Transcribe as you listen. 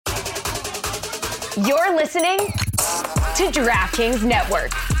You're listening to DraftKings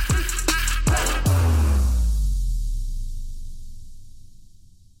Network.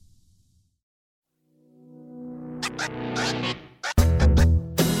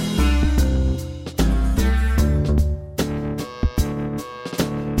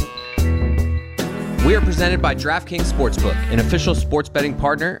 We are presented by DraftKings Sportsbook, an official sports betting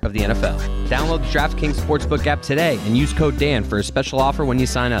partner of the NFL. Download the DraftKings Sportsbook app today and use code Dan for a special offer when you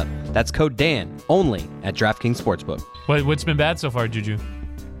sign up. That's code Dan, only at DraftKings Sportsbook. What's been bad so far, Juju?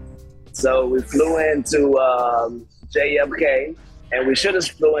 So we flew into JFK, and we should have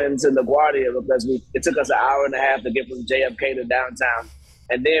flew into LaGuardia because it took us an hour and a half to get from JFK to downtown.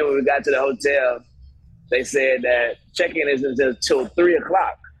 And then when we got to the hotel, they said that check-in isn't until 3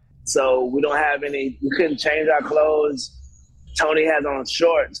 o'clock. So we couldn't change our clothes. Tony has on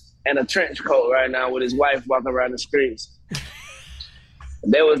shorts and a trench coat right now with his wife walking around the streets.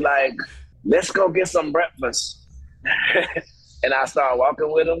 They was like, let's go get some breakfast. And I started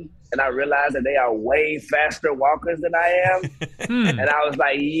walking with them, and I realized that they are way faster walkers than I am. And I was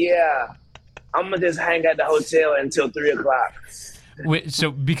like, yeah, I'm going to just hang at the hotel until 3 o'clock. Wait, so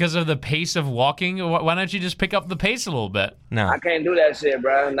because of the pace of walking, why don't you just pick up the pace a little bit? No. I can't do that shit,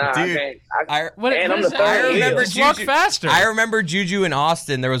 bro. Nah, Dude, I can't. And I'm the third I remember wheel. Just walk faster. I remember Juju in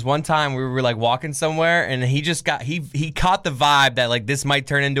Austin. There was one time we were like walking somewhere, and he just he caught the vibe that like this might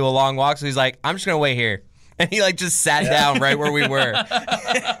turn into a long walk. So he's like, I'm just gonna wait here, and he like just sat down right where we were.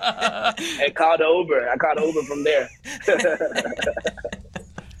 And called Uber. I called Uber from there.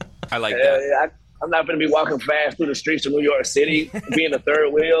 I like that. Yeah, I'm not going to be walking fast through the streets of New York City, being the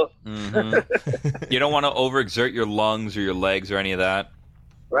third wheel. You don't want to overexert your lungs or your legs or any of that.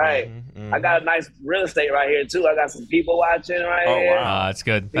 Right. I got a nice real estate right here, too. I got some people watching right here. Wow. That's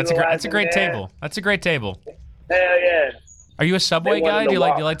good. That's a great table. That's a great table. Hell yeah. Are you a Subway They wanted guy? to Do you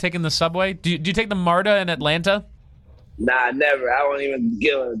walk. taking the Subway? Do you take the MARTA in Atlanta? Nah, never. I don't even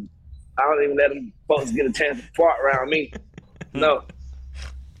let them folks get a chance to fart around me. No.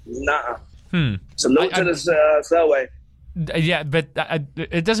 Nah. Salute to the Subway. Yeah, but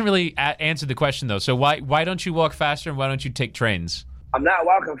it doesn't really answer the question, though. So why don't you walk faster, and why don't you take trains? I'm not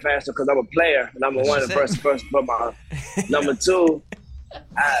walking faster because I'm a player. Number one, first for my number two.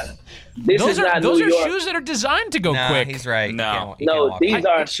 Those are New York shoes that are designed to go quick. He's right. No. These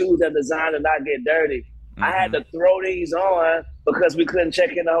are shoes that are designed to not get dirty. I had to throw these on because we couldn't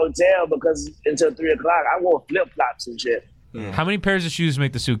check in the hotel until 3 o'clock. I wore flip flops and shit. How many pairs of shoes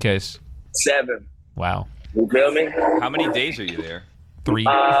make the suitcase? 7. Wow. You feel me? How many days are you there? 3.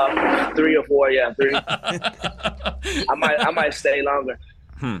 3 or 4, yeah, 3. I might stay longer.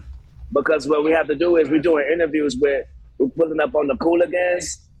 Because what we have to do is we're doing interviews we're pulling up on the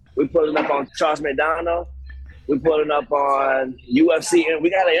Cooligans, we're pulling up on Charles McDonald, we're pulling up on UFC, and we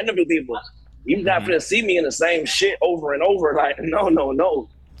gotta interview people. You're not gonna see me in the same shit over and over. Like, no.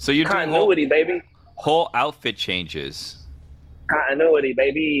 So you're doing continuity, baby. Whole outfit changes. Continuity,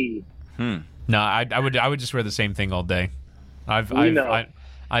 baby. No, I would just wear the same thing all day. When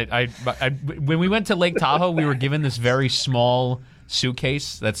we went to Lake Tahoe, we were given this very small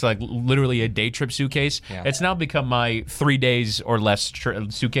suitcase that's like literally a day trip suitcase. Yeah. It's now become my 3 days or less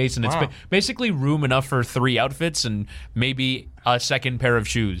suitcase, and it's basically room enough for 3 outfits and maybe a second pair of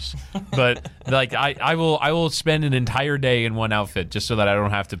shoes. But like I will spend an entire day in one outfit just so that I don't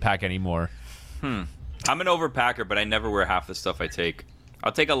have to pack anymore. I'm an overpacker, but I never wear half the stuff I take.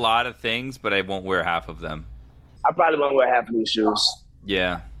 I'll take a lot of things, but I won't wear half of them. I probably won't wear half of these shoes.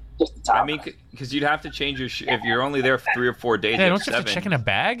 Yeah. Just the top. I mean, because you'd have to change your if you're only there for 3 or 4 days. Yeah, don't you have to check in a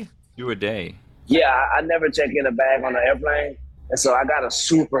bag? Do a day. Yeah, I never check in a bag on the airplane. And so I got a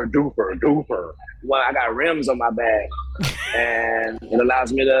super duper. Well, I got rims on my bag. And it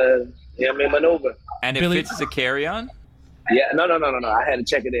allows me to maneuver. And it fits as a carry-on? Yeah, no. I had to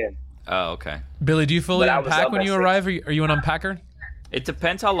check it in. Oh, okay. Billy, do you fully unpack when you arrive? Are you an unpacker? It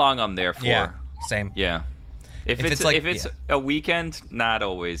depends how long I'm there for. Yeah, same. Yeah. If it's a weekend, not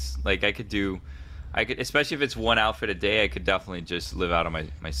always. Like I could, especially if it's one outfit a day, I could definitely just live out of my.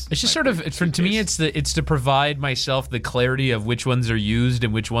 It's just sort of to me, it's to provide myself the clarity of which ones are used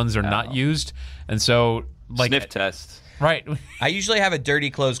and which ones are not used, and so like sniff test. Right. I usually have a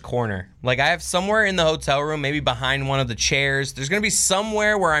dirty clothes corner. Like I have somewhere in the hotel room, maybe behind one of the chairs. There's gonna be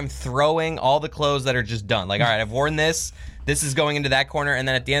somewhere where I'm throwing all the clothes that are just done. Like, all right, I've worn this. This is going into that corner, and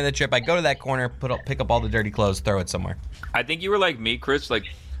then at the end of the trip, I go to that corner, pick up all the dirty clothes, throw it somewhere. I think you were like me, Chris. Like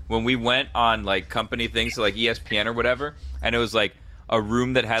when we went on like company things, so like ESPN or whatever, and it was like a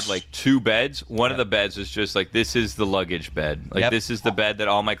room that had like 2 beds. One of the beds was just like, this is the luggage bed. Like this is the bed that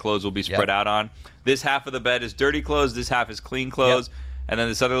all my clothes will be spread out on. This half of the bed is dirty clothes. This half is clean clothes. and then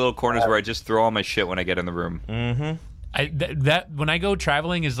there's other little corners where I just throw all my shit when I get in the room. Mm-hmm. That when I go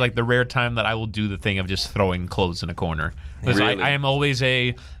traveling is like the rare time that I will do the thing of just throwing clothes in a corner, because Really? I am always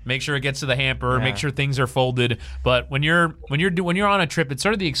make sure it gets to the hamper, make sure things are folded. But when you're on a trip, it's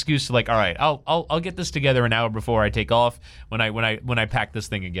sort of the excuse to like, all right, I'll get this together an hour before I take off when I pack this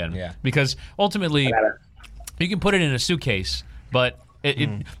thing again. Yeah. Because ultimately, you can put it in a suitcase, but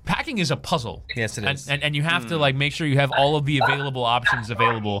packing is a puzzle. Yes, it is. And you have to like make sure you have all of the available options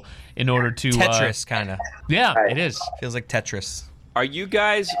available in order to Tetris, kind of. Yeah, it is. Feels like Tetris. Are you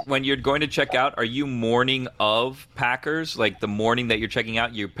guys, when you're going to check out, are you morning of packers? Like the morning that you're checking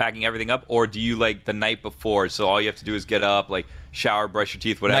out, you're packing everything up? Or do you like the night before, so all you have to do is get up, like shower, brush your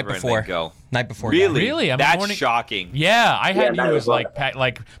teeth, whatever, and then go? Night before. Really? I'm That's shocking. Yeah, I had that you was as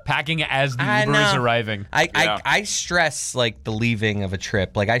like packing as the I Uber is know. arriving. I stress like the leaving of a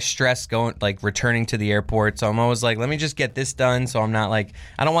trip. Like I stress returning to the airport. So I'm always like, let me just get this done. So I'm not like,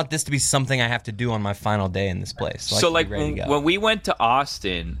 I don't want this to be something I have to do on my final day in this place. So like when we went to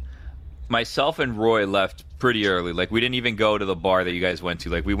Austin, myself and Roy left pretty early. Like we didn't even go to the bar that you guys went to.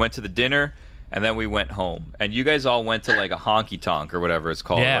 Like we went to the dinner and then we went home. And you guys all went to like a honky tonk or whatever it's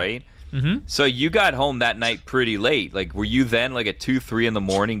called, right? Mm-hmm. So you got home that night pretty late. Like, were you then like at 2, 3 in the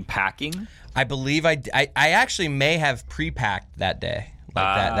morning packing? I believe I actually may have pre-packed that day.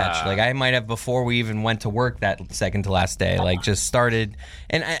 Like I might have before we even went to work that second to last day. Like just started,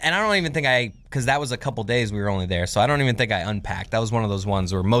 and I don't even think because that was a couple days we were only there, so I don't even think I unpacked. That was one of those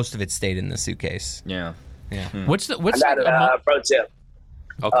ones where most of it stayed in the suitcase. Yeah. What's I got a pro tip.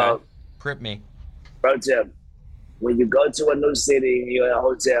 Okay. Prep me. Pro tip: when you go to a new city and you're in a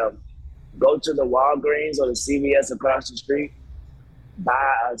hotel, go to the Walgreens or the CVS across the street.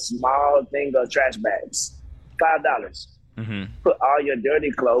 Buy a small thing of trash bags, $5. Mm-hmm. Put all your dirty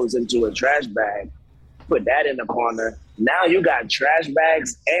clothes into a trash bag. Put that in the corner. Now you got trash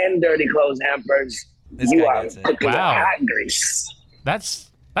bags and dirty clothes hampers. You are cooking with hot grease. That's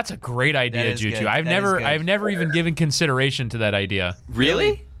a great idea, Juju. Good. I've never even given consideration to that idea.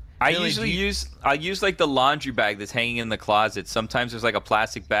 Really? I Really, usually use like the laundry bag that's hanging in the closet. Sometimes there's like a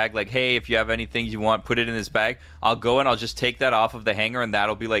plastic bag, like, hey, if you have anything you want, put it in this bag. I'll go and I'll just take that off of the hanger, and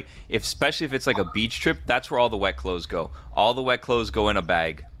that'll be like, especially if it's like a beach trip, that's where all the wet clothes go. All the wet clothes go in a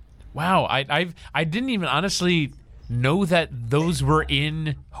bag. Wow, I didn't even honestly know that those were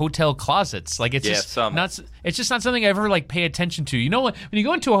in hotel closets. Like it's just not something I ever like pay attention to. You know what? When you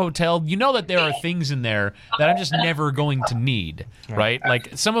go into a hotel, you know that there are things in there that I'm just never going to need, right?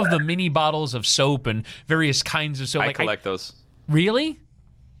 Like some of the mini bottles of soap and various kinds of soap. I collect those. Really?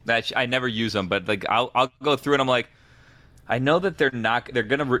 I never use them, but like I'll go through and I'm like, I know that they're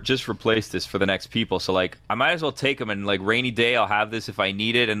gonna just replace this for the next people, so like I might as well take them, and like rainy day I'll have this if I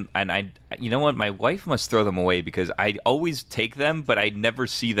need it, and I, you know what, my wife must throw them away because I always take them, but I never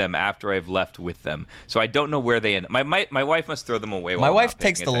see them after I've left with them, so I don't know where they end. My wife must throw them away. My wife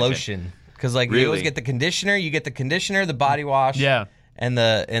takes the lotion because like you always get the conditioner, the body wash, and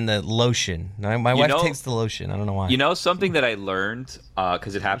the lotion. My wife takes the lotion. I don't know why. You know something that I learned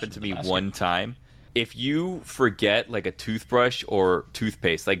because it happened to me one time. If you forget like a toothbrush or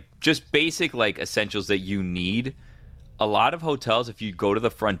toothpaste, like just basic like essentials that you need, a lot of hotels, if you go to the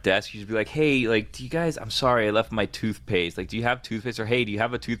front desk, you should be like, hey, like, do you guys, I'm sorry, I left my toothpaste. Like, do you have toothpaste? Or hey, do you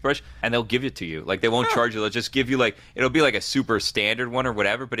have a toothbrush? And they'll give it to you. Like, they won't charge you. They'll just give you like, it'll be like a super standard one or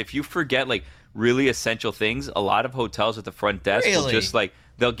whatever. But if you forget like really essential things, a lot of hotels at the front desk will just like,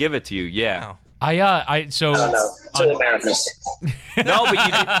 they'll give it to you. Yeah. Wow. I don't know. To Americans. No,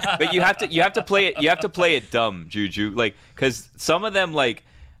 but you have to play it. You have to play it dumb, Juju. Like, because some of them, like,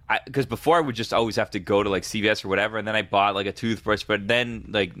 because before I would just always have to go to like CVS or whatever, and then I bought like a toothbrush. But then,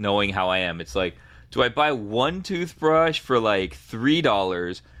 like, knowing how I am, it's like, do I buy one toothbrush for like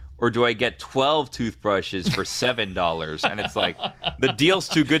 $3, or do I get 12 toothbrushes for $7? And it's like, the deal's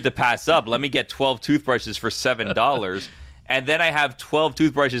too good to pass up. Let me get 12 toothbrushes for $7. And then I have 12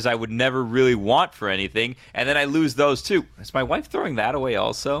 toothbrushes I would never really want for anything, and then I lose those too. Is my wife throwing that away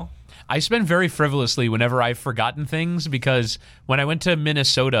also? I spend very frivolously whenever I've forgotten things, because when I went to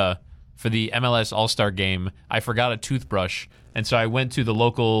Minnesota for the MLS All-Star game, I forgot a toothbrush, and so I went to the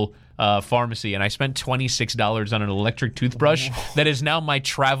local pharmacy, and I spent $26 on an electric toothbrush that is now my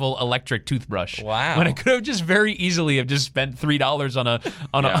travel electric toothbrush. Wow! When I could have just very easily have just spent $3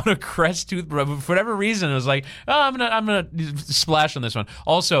 on a Crest toothbrush. But for whatever reason, I was like, oh, I'm gonna splash on this one.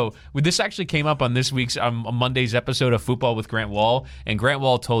 Also, this actually came up on this week's Monday's episode of Football with Grant Wall, and Grant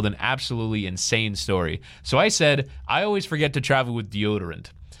Wall told an absolutely insane story. So I said, I always forget to travel with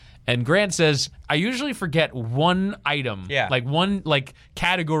deodorant. And Grant says, I usually forget one item, like one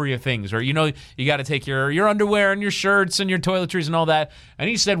category of things, or, you got to take your underwear and your shirts and your toiletries and all that. And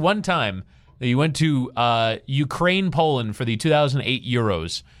he said one time that you went to Ukraine, Poland for the 2008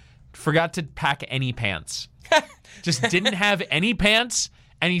 Euros, forgot to pack any pants. Just didn't have any pants.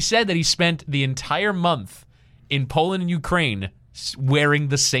 And he said that he spent the entire month in Poland and Ukraine wearing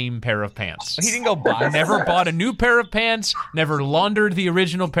the same pair of pants. He didn't go buy. Never bought a new pair of pants, never laundered the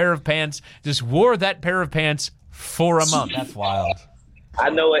original pair of pants, just wore that pair of pants for a month. That's wild. I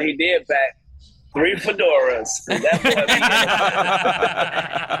know what he did back. 3 fedoras. That's what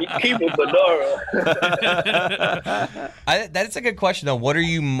he keep a fedora. That's a good question, though. What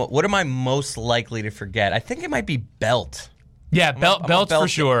am I most likely to forget? I think it might be belt. Yeah, belt for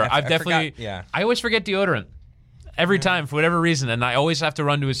sure. I definitely. Yeah. I always forget deodorant. Every time, for whatever reason, and I always have to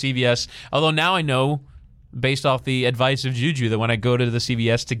run to a CVS. Although now I know, based off the advice of Juju, that when I go to the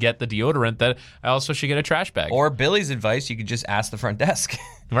CVS to get the deodorant, that I also should get a trash bag. Or Billy's advice, you could just ask the front desk.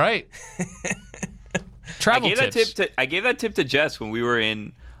 Right. Travel tips. I gave that tip to Jess when we were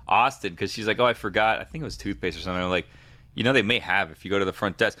in Austin, because she's like, oh, I forgot. I think it was toothpaste or something. I'm like, they may have if you go to the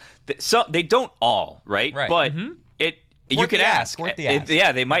front desk. They don't all, right? But you can ask.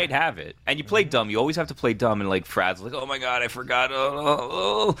 Yeah, they might have it. And you play dumb. You always have to play dumb and frazzle. Like, oh my God, I forgot.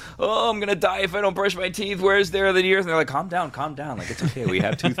 Oh, I'm going to die if I don't brush my teeth. Where's there the years? And they're like, calm down. Like, it's okay. We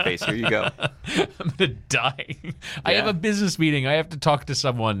have toothpaste. Here you go. I'm going to die. Yeah. I have a business meeting. I have to talk to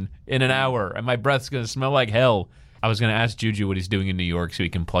someone in an hour, and my breath's going to smell like hell. I was going to ask Juju what he's doing in New York so he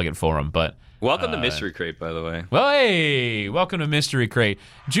can plug it for him, but... Welcome to Mystery Crate, by the way. Well, hey, welcome to Mystery Crate.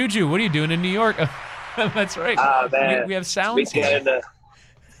 Juju, what are you doing in New York? That's right. Man. We have sounds. We came to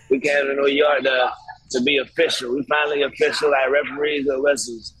New York to be official. We finally official like referees and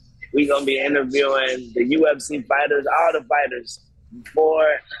whistles. We're going to be interviewing the UFC fighters, all the fighters,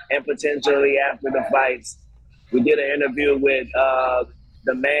 before and potentially after the fights. We did an interview with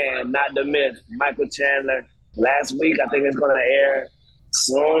the man, not the myth, Michael Chandler. Last week, I think it's going to air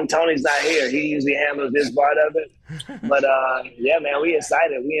soon. Tony's not here. He usually handles this part of it. But, yeah, man, we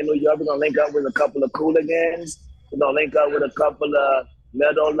excited. We in New York. We're going to link up with a couple of Cooligans. We're going to link up with a couple of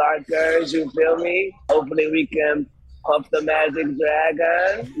Meadowlarkers, you feel me? Hopefully we can puff the Magic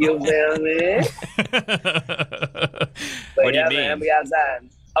Dragon, you feel me? What do you mean? Man, we outside.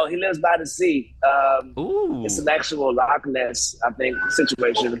 Oh, he lives by the sea. Ooh. It's an actual Loch Ness, I think,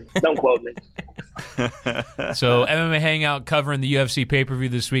 situation. Don't quote me. So MMA Hangout covering the UFC pay-per-view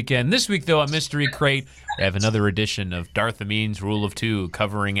this weekend. This week, though, on Mystery Crate, we have another edition of Darth Amin's Rule of Two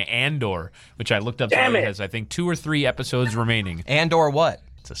covering Andor, which I looked up today has, I think, 2 or 3 episodes remaining. Andor what?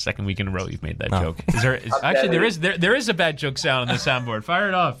 It's the second week in a row you've made that joke. Actually, there is a bad joke sound on the soundboard. Fire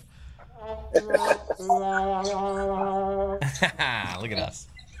it off. Look at us.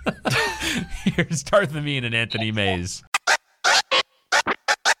 Here's Darth Amin and Anthony Mays.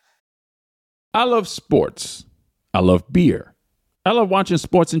 I love sports. I love beer. I love watching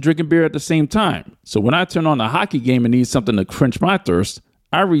sports and drinking beer at the same time. So when I turn on a hockey game and need something to quench my thirst,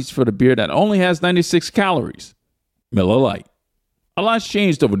 I reach for the beer that only has 96 calories. Miller Lite. A lot's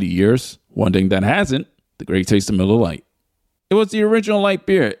changed over the years. One thing that hasn't, the great taste of Miller Lite. It was the original light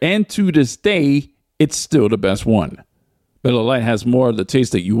beer, and to this day, it's still the best one. Miller Lite has more of the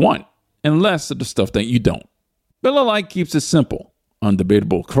taste that you want, and less of the stuff that you don't. Miller Lite keeps it simple.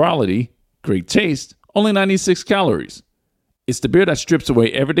 Undebatable quality, great taste, only 96 calories. It's the beer that strips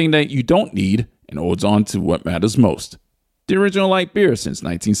away everything that you don't need and holds on to what matters most. The original light beer since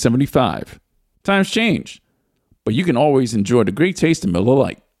 1975. Times change, but you can always enjoy the great taste of Miller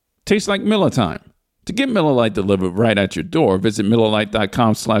Lite. Tastes like Miller time. To get Miller Lite delivered right at your door, visit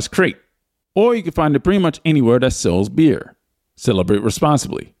MillerLite.com/crate. Or you can find it pretty much anywhere that sells beer. Celebrate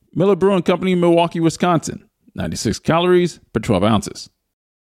responsibly. Miller Brewing Company, Milwaukee, Wisconsin. 96 calories per 12 ounces.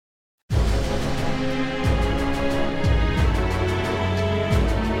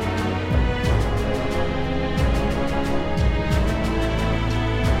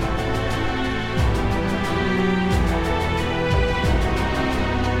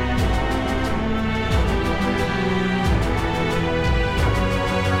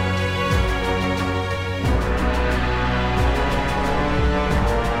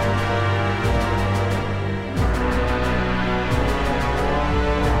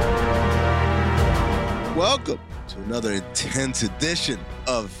 Welcome to another intense edition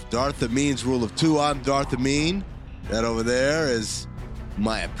of Darth Amin's Rule of Two. I'm Darth Amin. That over there is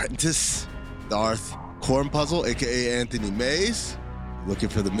my apprentice, Darth Cornpuzzle, a.k.a. Anthony Mays. Looking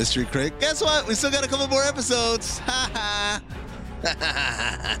for the Mystery Crate. Guess what? We still got a couple more episodes. Ha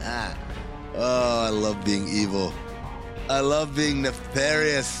ha. Oh, I love being evil. I love being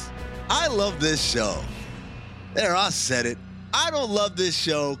nefarious. I love this show. There, I said it. I don't love this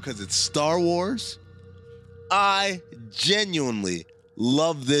show because it's Star Wars. I genuinely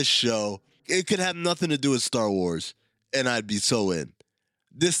love this show. It could have nothing to do with Star Wars, and I'd be so in.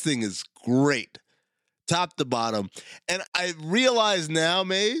 This thing is great, top to bottom. And I realize now,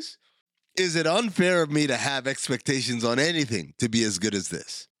 Maze, is it unfair of me to have expectations on anything to be as good as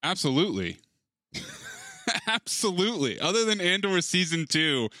this? Absolutely. Absolutely. Other than Andor Season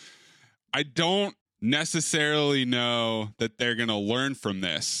 2, I don't necessarily know that they're going to learn from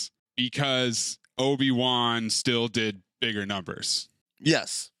this because Obi-Wan still did bigger numbers.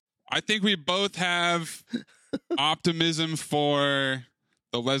 Yes. I think we both have optimism for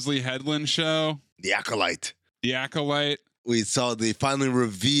the Leslie Headland show. The Acolyte. The Acolyte. We saw the finally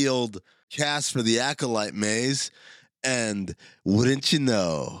revealed cast for the Acolyte, Maze. And wouldn't you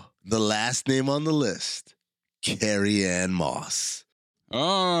know, the last name on the list, Carrie Ann Moss.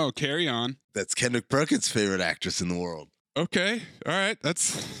 Oh, Carrie on. That's Kendrick Perkins' favorite actress in the world. Okay. All right.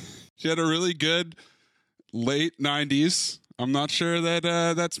 She had a really good late 90s. I'm not sure that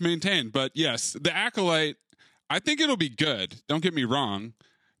that's maintained. But yes, the Acolyte, I think it'll be good. Don't get me wrong.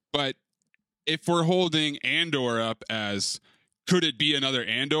 But if we're holding Andor up as could it be another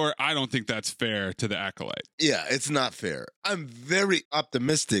Andor, I don't think that's fair to the Acolyte. Yeah, it's not fair. I'm very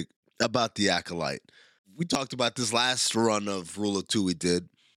optimistic about the Acolyte. We talked about this last run of Rule of Two we did.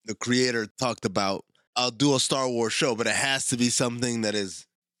 The creator talked about, I'll do a Star Wars show, but it has to be something that is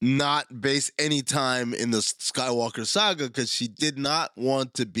not based any time in the Skywalker saga because she did not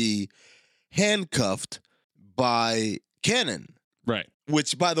want to be handcuffed by canon. Right.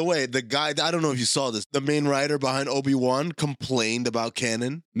 Which, by the way, the guy, I don't know if you saw this, the main writer behind Obi-Wan complained about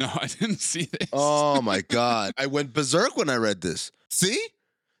canon. No, I didn't see this. Oh, my God. I went berserk when I read this. See?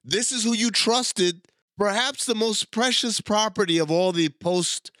 This is who you trusted. Perhaps the most precious property of all the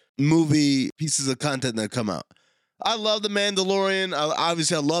post-movie pieces of content that come out. I love The Mandalorian.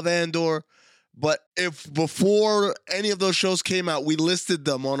 Obviously, I love Andor. But if before any of those shows came out, we listed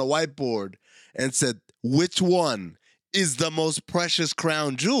them on a whiteboard and said, which one is the most precious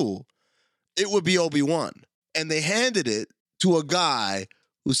crown jewel, it would be Obi-Wan. And they handed it to a guy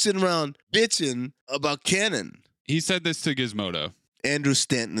who's sitting around bitching about canon. He said this to Gizmodo. Andrew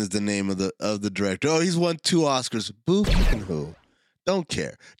Stanton is the name of the director. Oh, he's won 2 Oscars. Boo fucking who? Don't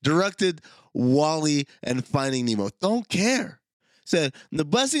care. Directed WALL-E and Finding Nemo. Don't care. Said, the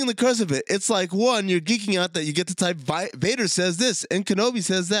blessing and the curse of it, it's like, one, you're geeking out that you get to type Vader says this and Kenobi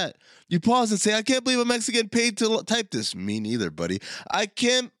says that. You pause and say, I can't believe I'm actually getting paid to type this. Me neither, buddy. I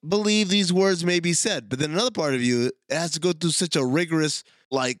can't believe these words may be said. But then another part of you, it has to go through such a rigorous,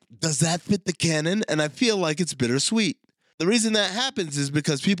 like, does that fit the canon? And I feel like it's bittersweet. The reason that happens is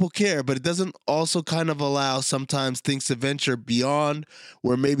because people care, but it doesn't also kind of allow sometimes things to venture beyond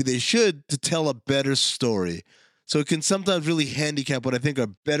where maybe they should to tell a better story. So it can sometimes really handicap what I think are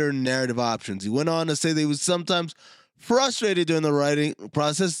better narrative options. He went on to say that he was sometimes frustrated during the writing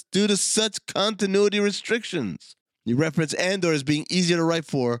process due to such continuity restrictions. He referenced Andor as being easier to write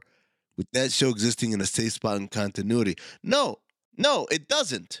for, with that show existing in a safe spot in continuity. No, it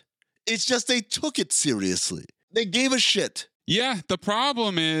doesn't. It's just they took it seriously. They gave a shit. Yeah, the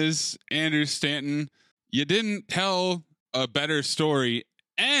problem is, Andrew Stanton, you didn't tell a better story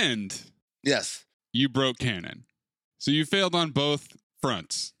and yes, you broke canon. So you failed on both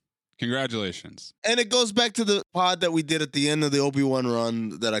fronts. Congratulations. And it goes back to the pod that we did at the end of the Obi-Wan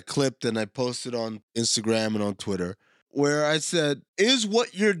run that I clipped and I posted on Instagram and on Twitter, where I said, is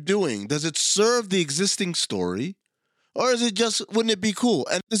what you're doing, does it serve the existing story? Or is it just, wouldn't it be cool?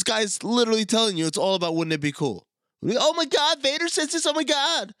 And this guy's literally telling you it's all about wouldn't it be cool. Oh my God, Vader says this, oh my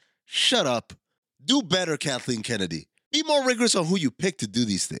God. Shut up. Do better, Kathleen Kennedy. Be more rigorous on who you pick to do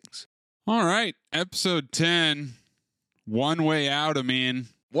these things. All right, episode 10, One Way Out,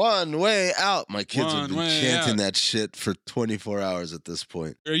 One Way Out. My kids have been chanting that shit for 24 hours at this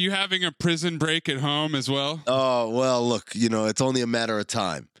point. Are you having a prison break at home as well? Oh, well, look, it's only a matter of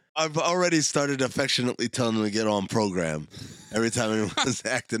time. I've already started affectionately telling them to get on program every time anyone's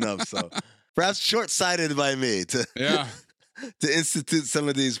acting up. So perhaps short-sighted by me to institute some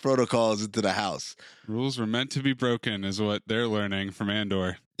of these protocols into the house. Rules were meant to be broken is what they're learning from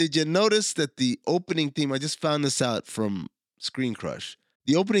Andor. Did you notice that the opening theme, I just found this out from Screen Crush,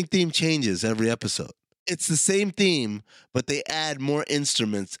 the opening theme changes every episode. It's the same theme, but they add more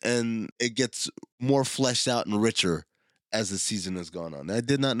instruments and it gets more fleshed out and richer as the season has gone on. I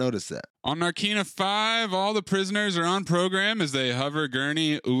did not notice that. On Narkina 5, all the prisoners are on program as they hover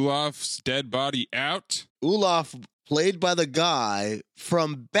Gurney Olaf's dead body out. Olaf, played by the guy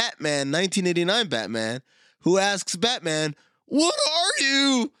from Batman, 1989 Batman, who asks Batman, what are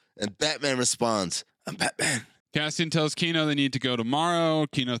you? And Batman responds, I'm Batman. Cassian tells Kino they need to go tomorrow.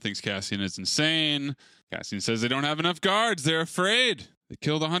 Kino thinks Cassian is insane. Cassian says they don't have enough guards. They're afraid. They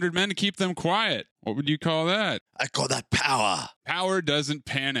killed 100 men to keep them quiet. What would you call that? I call that power. Power doesn't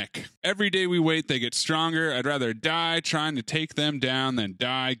panic. Every day we wait, they get stronger. I'd rather die trying to take them down than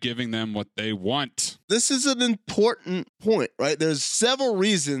die giving them what they want. This is an important point, right? There's several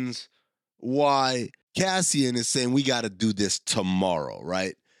reasons why Cassian is saying we got to do this tomorrow,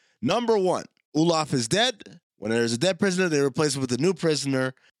 right? Number one, Olaf is dead. When there's a dead prisoner, they replace it with a new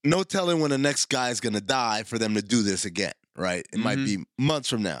prisoner. No telling when the next guy is going to die for them to do this again, right? It might be months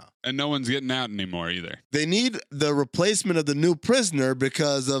from now. And no one's getting out anymore either. They need the replacement of the new prisoner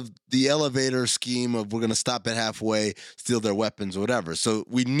because of the elevator scheme of we're going to stop at halfway, steal their weapons, whatever. So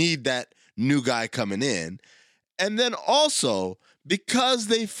we need that new guy coming in. And then also, because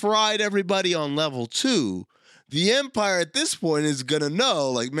they fried everybody on level 2, the Empire at this point is going to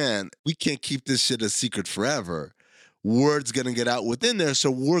know, like, man, we can't keep this shit a secret forever. Word's going to get out within there,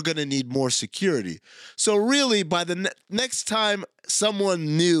 so we're going to need more security. So really, by the next time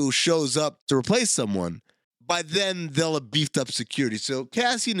someone new shows up to replace someone, by then they'll have beefed up security. So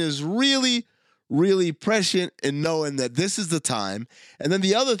Cassian is really, really prescient in knowing that this is the time. And then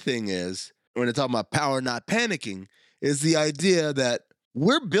the other thing is, when they're talking about power not panicking, is the idea that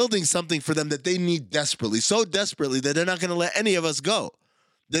we're building something for them that they need desperately, so desperately that they're not going to let any of us go,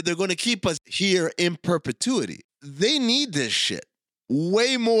 that they're going to keep us here in perpetuity. They need this shit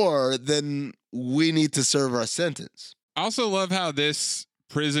way more than we need to serve our sentence. I also love how this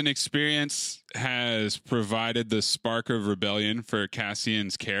prison experience has provided the spark of rebellion for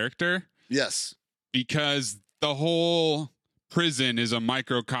Cassian's character. Yes. Because the whole prison is a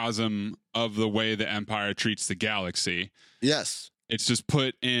microcosm of the way the Empire treats the galaxy. Yes. It's just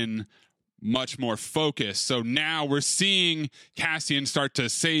put in much more focus. So now we're seeing Cassian start to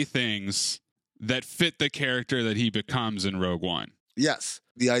say things that fit the character that he becomes in Rogue One. Yes.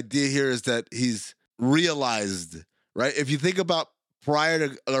 The idea here is that he's realized, right? If you think about prior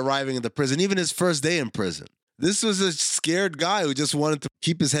to arriving at the prison, even his first day in prison, this was a scared guy who just wanted to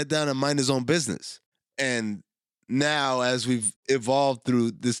keep his head down and mind his own business. And now, as we've evolved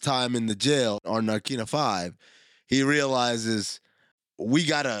through this time in the jail on Narkina 5, he realizes we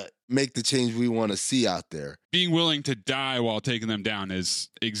got to make the change we want to see out there. Being willing to die while taking them down is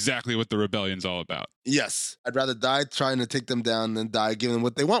exactly what the rebellion's all about. Yes. I'd rather die trying to take them down than die giving them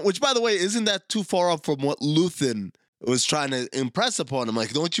what they want, which, by the way, isn't that too far off from what Luthen was trying to impress upon him?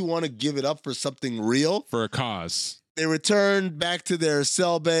 Like, don't you want to give it up for something real? For a cause. They return back to their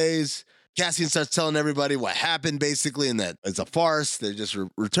cell bays. Cassian starts telling everybody what happened, basically, and that it's a farce. They're just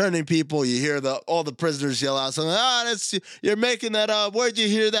returning people. You hear all the prisoners yell out something. You're making that up. Where'd you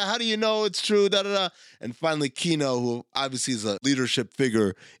hear that? How do you know it's true? Da da da. And finally, Kino, who obviously is a leadership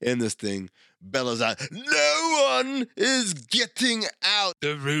figure in this thing, bellows out, "No one is getting out.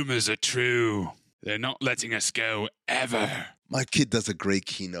 The rumors are true. They're not letting us go ever." My kid does a great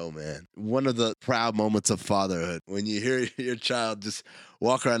Kino, man. One of the proud moments of fatherhood, when you hear your child just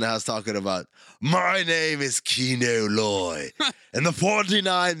walk around the house talking about, "My name is Kino Loy, and the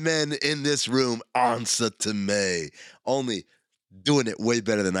 49 men in this room answer to me." Only doing it way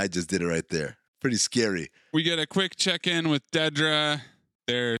better than I just did it right there. Pretty scary. We get a quick check-in with Dedra.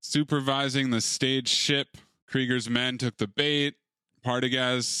 They're supervising the stage ship. Krieger's men took the bait.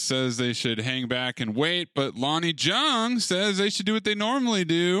 Partagaz says they should hang back and wait, but Lonnie Jung says they should do what they normally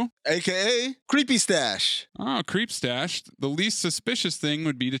do. AKA Creepy Stash. Oh, Creep Stash. The least suspicious thing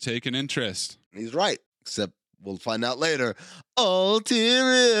would be to take an interest. He's right, except we'll find out later.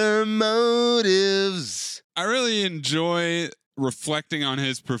 Ulterior motives. I really enjoy reflecting on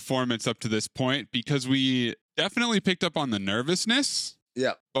his performance up to this point because we definitely picked up on the nervousness.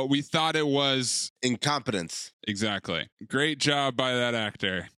 Yeah. But we thought it was incompetence. Exactly. Great job by that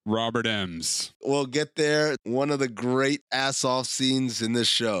actor, Robert Ems. We'll get there. One of the great ass-off scenes in this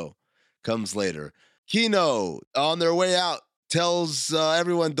show comes later. Kino, on their way out, tells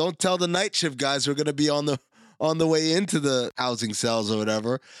everyone, don't tell the night shift guys who are going to be on the way into the housing cells or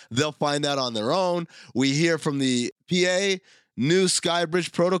whatever. They'll find out on their own. We hear from the PA, new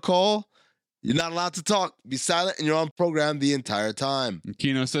Skybridge protocol. You're not allowed to talk. Be silent, and you're on program the entire time.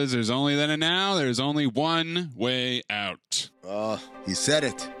 Kino says there's only then and now. There's only one way out. He said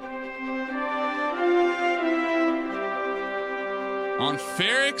it. On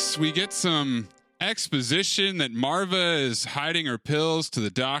Ferrix, we get some exposition that Marva is hiding her pills to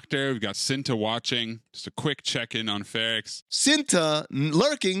the doctor. We've got Cinta watching. Just a quick check-in on Ferrix. Cinta,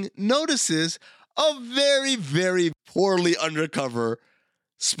 lurking, notices a very, very poorly undercover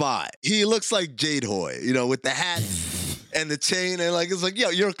spy. He looks like Jade Hoy, with the hat and the chain, and like it's like, yo,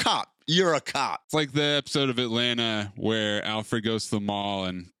 you're a cop. You're a cop. It's like the episode of Atlanta where Alfred goes to the mall,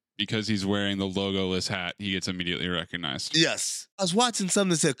 and because he's wearing the logoless hat, he gets immediately recognized. Yes. I was watching something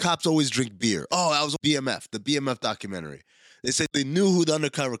that said cops always drink beer. Oh, I was BMF, the BMF documentary. They said they knew who the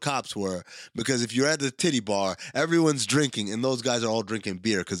undercover cops were because if you're at the titty bar, everyone's drinking, and those guys are all drinking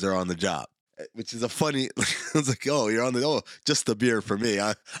beer because they're on the job. Which is a funny, it's like, oh, you're on just the beer for me.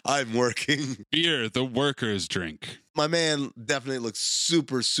 I'm working. Beer, the workers drink. My man definitely looks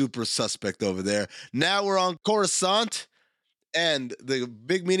super, super suspect over there. Now we're on Coruscant, and the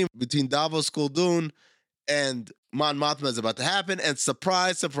big meeting between Davos Sculdun and Mon Mothma is about to happen, and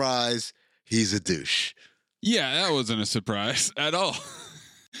surprise, surprise, he's a douche. Yeah, that wasn't a surprise at all.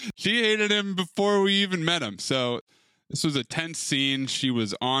 She hated him before we even met him, so this was a tense scene. She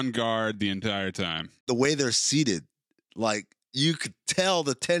was on guard the entire time. The way they're seated, like, you could tell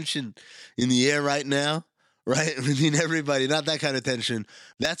the tension in the air right now, right? I mean, everybody, not that kind of tension.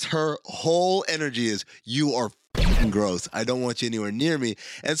 That's her whole energy is, you are fucking gross. I don't want you anywhere near me.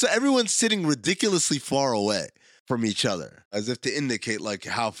 And so everyone's sitting ridiculously far away from each other, as if to indicate, like,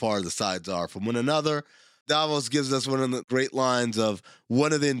 how far the sides are from one another. Davos gives us one of the great lines of,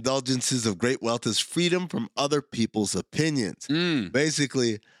 one of the indulgences of great wealth is freedom from other people's opinions.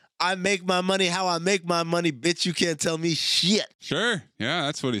 Basically, I make my money how I make my money, bitch. You can't tell me shit. Sure. Yeah,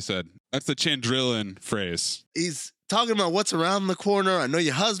 that's what he said. That's the Chandrillan phrase. He's talking about what's around the corner. I know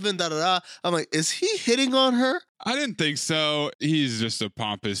your husband, da-da-da. I'm like, is he hitting on her? I didn't think so. He's just a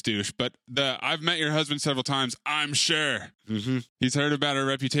pompous douche. But I've met your husband several times, I'm sure. Mm-hmm. He's heard about her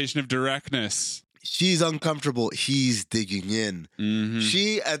reputation of directness. She's uncomfortable. He's digging in. Mm-hmm.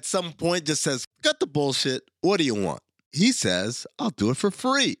 She, at some point, just says, cut the bullshit. What do you want? He says, I'll do it for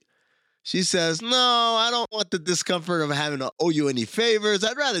free. She says, no, I don't want the discomfort of having to owe you any favors.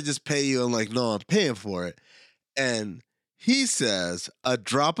 I'd rather just pay you. I'm like, no, I'm paying for it. And he says, a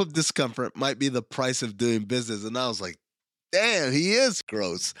drop of discomfort might be the price of doing business. And I was like, damn, he is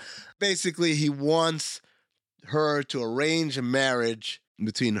gross. Basically, he wants her to arrange a marriage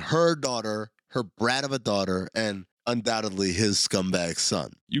between her daughter, her brat of a daughter, and undoubtedly his scumbag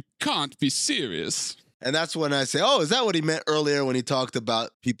son. You can't be serious. And that's when I say, oh, is that what he meant earlier when he talked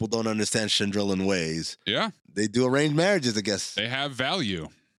about people don't understand Chandrillan ways? Yeah. They do arranged marriages, I guess. They have value,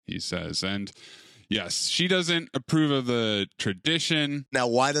 he says. And yes, she doesn't approve of the tradition. Now,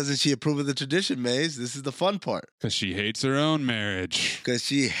 why doesn't she approve of the tradition, Maze? This is the fun part. Because she hates her own marriage. Because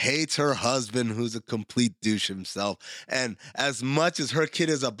she hates her husband, who's a complete douche himself. And as much as her kid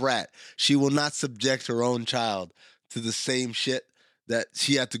is a brat, she will not subject her own child to the same shit that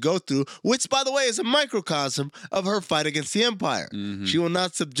she had to go through, which, by the way, is a microcosm of her fight against the Empire. Mm-hmm. She will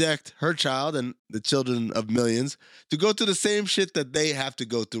not subject her child and the children of millions to go through the same shit that they have to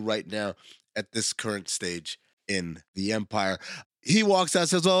go through right now at this current stage in the Empire. He walks out and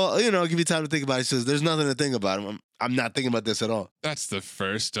says, well, I'll give you time to think about it. He says, there's nothing to think about. I'm not thinking about this at all. That's the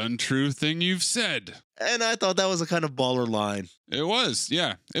first untrue thing you've said. And I thought that was a kind of baller line. It was,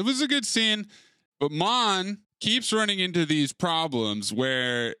 yeah. It was a good scene. But Mon keeps running into these problems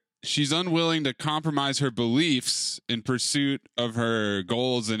where she's unwilling to compromise her beliefs in pursuit of her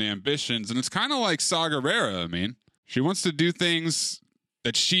goals and ambitions. And it's kind of like Saw Gerrera. I mean, she wants to do things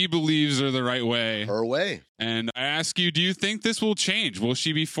that she believes are the right way. Her way. And I ask you, do you think this will change? Will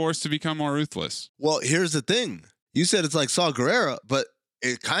she be forced to become more ruthless? Well, here's the thing. You said it's like Saw Gerrera, but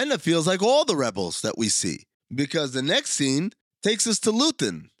it kind of feels like all the rebels that we see. Because the next scene takes us to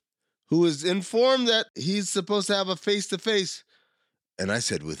Luthen, who is informed that he's supposed to have a face-to-face. And I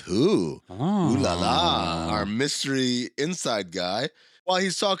said, with who? Oh. Ooh la la, our mystery inside guy. While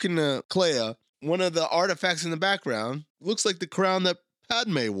he's talking to Clea, one of the artifacts in the background looks like the crown that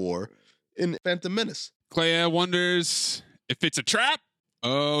Padme wore in Phantom Menace. Clea wonders if it's a trap.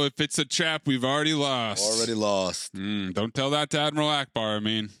 Oh, if it's a trap, we've already lost. Already lost. Don't tell that to Admiral Akbar, I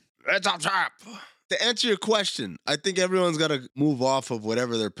mean. It's a trap. To answer your question, I think everyone's got to move off of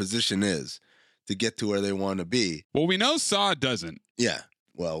whatever their position is to get to where they want to be. Well, we know Saw doesn't. Yeah.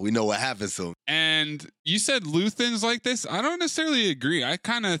 Well, we know what happens to him. And you said Luthen's like this. I don't necessarily agree. I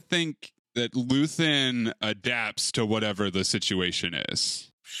kind of think that Luthen adapts to whatever the situation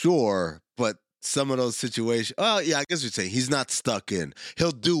is. Sure, but some of those situations, well, yeah, I guess you'd say he's not stuck in.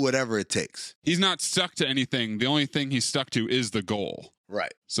 He'll do whatever it takes. He's not stuck to anything. The only thing he's stuck to is the goal.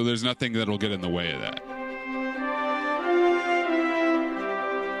 Right. So there's nothing that'll get in the way of that.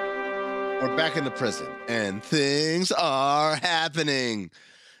 We're back in the prison, and things are happening.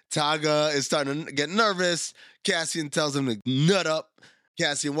 Taga is starting to get nervous. Cassian tells him to nut up.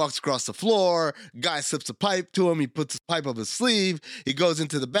 Cassian walks across the floor. Guy slips a pipe to him. He puts his pipe up his sleeve. He goes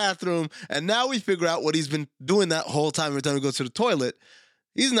into the bathroom. And now we figure out what he's been doing that whole time. Every time he goes to the toilet,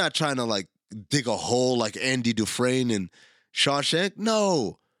 he's not trying to like dig a hole like Andy Dufresne in Shawshank.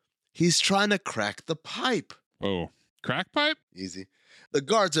 No, he's trying to crack the pipe. Oh, crack pipe? Easy. The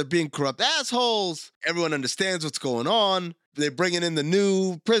guards are being corrupt assholes. Everyone understands what's going on. They're bringing in the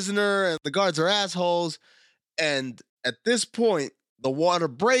new prisoner, and the guards are assholes. And at this point, the water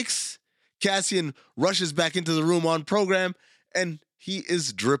breaks. Cassian rushes back into the room on program, and he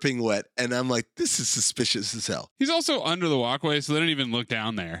is dripping wet. And I'm like, this is suspicious as hell. He's also under the walkway, so they don't even look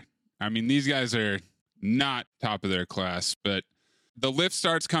down there. I mean, these guys are not top of their class, but the lift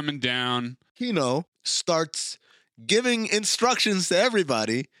starts coming down. Kino starts giving instructions to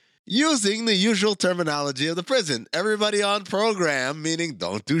everybody using the usual terminology of the prison. Everybody on program, meaning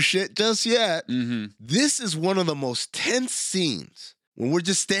don't do shit just yet. Mm-hmm. This is one of the most tense scenes when we're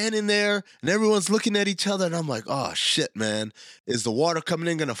just standing there and everyone's looking at each other and I'm like, oh shit, man. Is the water coming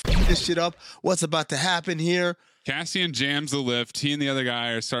in gonna fuck this shit up? What's about to happen here? Cassian jams the lift. He and the other guy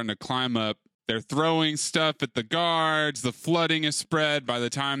are starting to climb up. They're throwing stuff at the guards. The flooding is spread. By the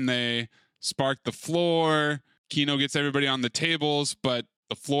time they spark the floor, Kino gets everybody on the tables, but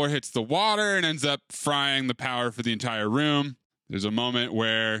the floor hits the water and ends up frying the power for the entire room. There's a moment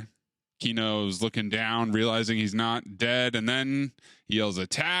where Kino's looking down, realizing he's not dead, and then he yells,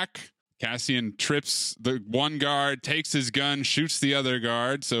 attack. Cassian trips the one guard, takes his gun, shoots the other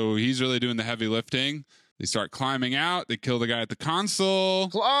guard, so he's really doing the heavy lifting. They start climbing out. They kill the guy at the console.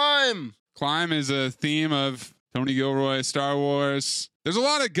 Climb! Climb is a theme of Tony Gilroy, Star Wars. There's a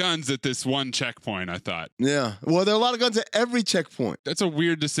lot of guns at this one checkpoint, I thought. Yeah. Well, there are a lot of guns at every checkpoint. That's a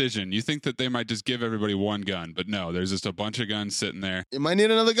weird decision. You think that they might just give everybody one gun, but no, there's just a bunch of guns sitting there. You might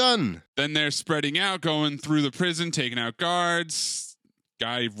need another gun. Then they're spreading out, going through the prison, taking out guards.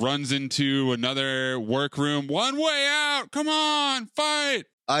 Guy runs into another workroom. One way out. Come on, fight.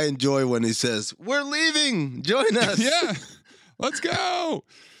 I enjoy when he says, we're leaving. Join us. Yeah, let's go.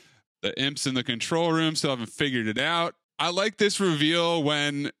 The imps in the control room still haven't figured it out. I like this reveal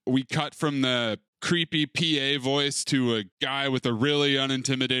when we cut from the creepy PA voice to a guy with a really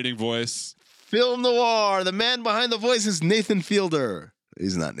unintimidating voice. Film noir. The man behind the voice is Nathan Fielder.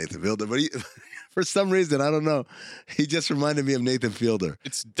 He's not Nathan Fielder, but he, for some reason, I don't know. He just reminded me of Nathan Fielder.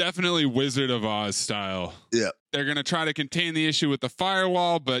 It's definitely Wizard of Oz style. Yeah. They're going to try to contain the issue with the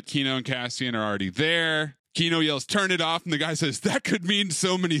firewall, but Kino and Cassian are already there. Kino yells, turn it off, and the guy says, that could mean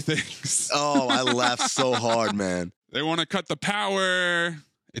so many things. Oh, I laughed so hard, man. They want to cut the power.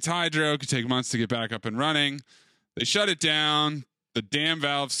 It's hydro. It could take months to get back up and running. They shut it down. The dam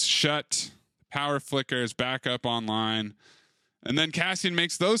valves shut. Power flickers back up online. And then Cassian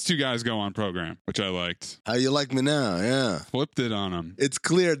makes those two guys go on program, which I liked. How you like me now? Yeah. Flipped it on them. It's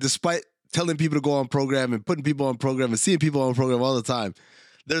clear, despite telling people to go on program and putting people on program and seeing people on program all the time,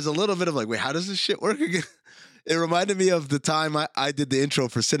 there's a little bit of like, wait, how does this shit work again? It reminded me of the time I did the intro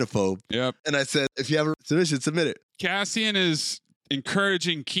for Cinephobe. Yep. And I said, if you have a submission, submit it. Cassian is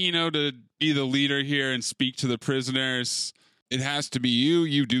encouraging Kino to be the leader here and speak to the prisoners. It has to be you.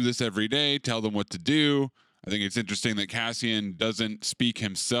 You do this every day. Tell them what to do. I think it's interesting that Cassian doesn't speak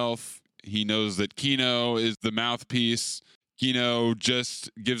himself. He knows that Kino is the mouthpiece. Kino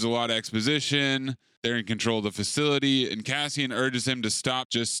just gives a lot of exposition. They're in control of the facility, and Cassian urges him to stop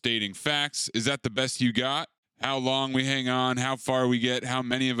just stating facts. Is that the best you got? How long we hang on, how far we get, how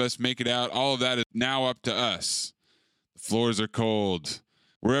many of us make it out, all of that is now up to us. The floors are cold.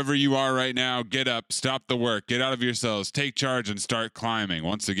 Wherever you are right now, get up, stop the work, get out of your cells, take charge, and start climbing.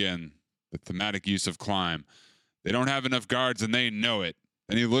 Once again, the thematic use of climb. They don't have enough guards, and they know it.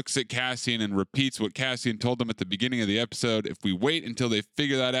 And he looks at Cassian and repeats what Cassian told them at the beginning of the episode. If we wait until they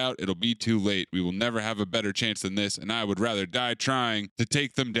figure that out, it'll be too late. We will never have a better chance than this, and I would rather die trying to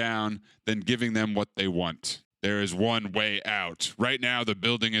take them down than giving them what they want. There is one way out. Right now, the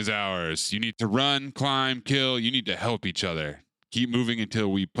building is ours. You need to run, climb, kill. You need to help each other. Keep moving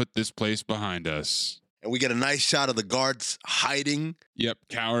until we put this place behind us. And we get a nice shot of the guards hiding. Yep,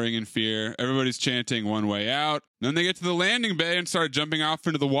 cowering in fear. Everybody's chanting one way out. Then they get to the landing bay and start jumping off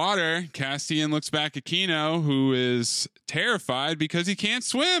into the water. Cassian looks back at Kino, who is terrified because he can't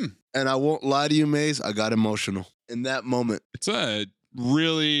swim. And I won't lie to you, Maze, I got emotional in that moment. It's a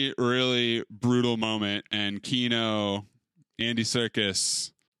really, really brutal moment. And Kino, Andy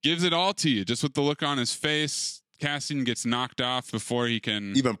Serkis, gives it all to you just with the look on his face. Cassian gets knocked off before he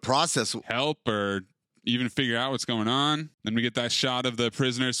can even process help or even figure out what's going on. Then we get that shot of the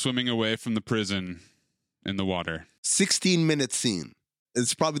prisoners swimming away from the prison in the water. 16-minute scene.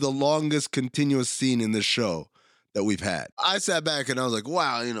 It's probably the longest continuous scene in this show. that we've had. I sat back and I was like,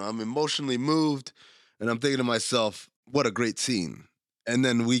 wow, I'm emotionally moved. And I'm thinking to myself, what a great scene. And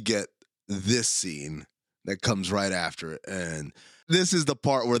then we get this scene that comes right after it. And this is the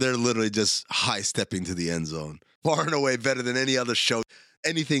part where they're literally just high-stepping to the end zone. Far and away better than any other show,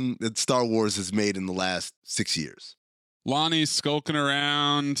 anything that Star Wars has made in the last 6 years. Lonnie's skulking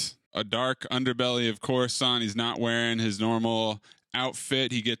around, a dark underbelly of Coruscant. He's not wearing his normal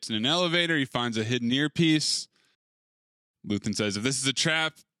outfit. He gets in an elevator. He finds a hidden earpiece. Luthen says, if this is a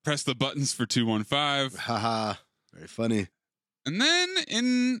trap, press the buttons for 215. Haha, very funny. And then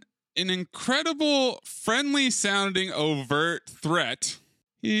in an incredible, friendly-sounding, overt threat,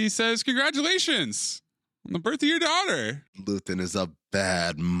 he says, congratulations on the birth of your daughter. Luthen is a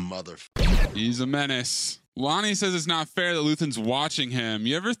bad mother. He's a menace. Lonnie says it's not fair that Luthen's watching him.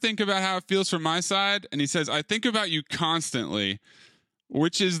 You ever think about how it feels from my side? And he says, I think about you constantly,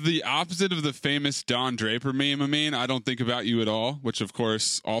 which is the opposite of the famous Don Draper meme. I don't think about you at all, which of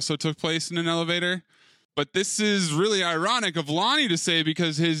course also took place in an elevator. But this is really ironic of Lonnie to say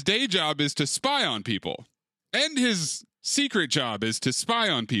because his day job is to spy on people. And his secret job is to spy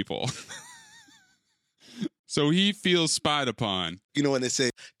on people. So he feels spied upon. You know when they say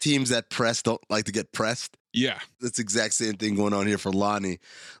teams that press don't like to get pressed? Yeah. That's the exact same thing going on here for Lonnie.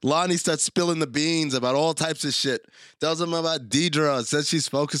 Lonnie starts spilling the beans about all types of shit. Tells him about Deidre. Says she's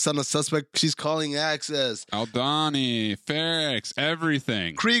focused on the suspect she's calling access. Aldhani, Ferrex,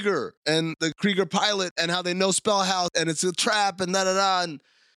 everything. Krieger and the Krieger pilot and how they know Spellhouse and it's a trap and da-da-da. And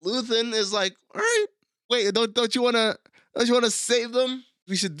Luthen is like, all right, wait, don't you want to save them?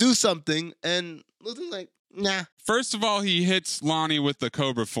 We should do something. And Luthen's like, nah. First of all, he hits Lonnie with the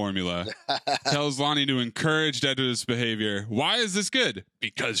Cobra formula. Tells Lonnie to encourage Dedrick's behavior. Why is this good?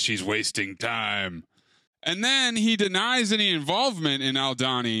 Because she's wasting time. And then he denies any involvement in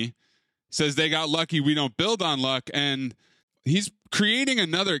Aldhani. Says they got lucky, we don't build on luck. And he's creating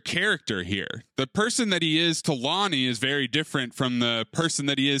another character here. The person that he is to Lonnie is very different from the person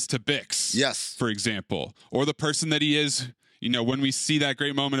that he is to Bix. Yes. For example. Or the person that he is, when we see that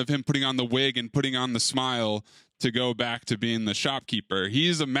great moment of him putting on the wig and putting on the smile to go back to being the shopkeeper.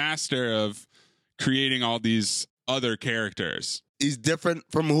 He's a master of creating all these other characters. He's different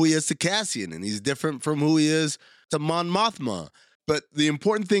from who he is to Cassian, and he's different from who he is to Mon Mothma. But the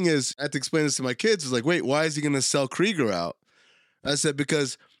important thing is, I had to explain this to my kids, is like, wait, why is he going to sell Krieger out? I said,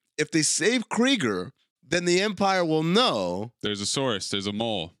 because if they save Krieger, then the Empire will know. There's a source. There's a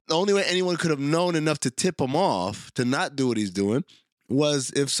mole. The only way anyone could have known enough to tip him off to not do what he's doing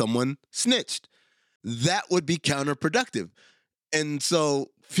was if someone snitched. That would be counterproductive. And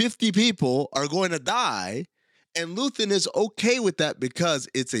so 50 people are going to die, and Luthen is okay with that because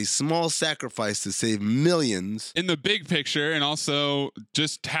it's a small sacrifice to save millions. In the big picture, and also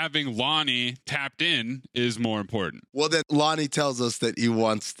just having Lonnie tapped in is more important. Well, then Lonnie tells us that he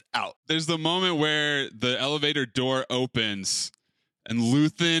wants out. There's the moment where the elevator door opens, and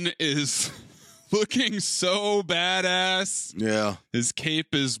Luthen is looking so badass. Yeah. His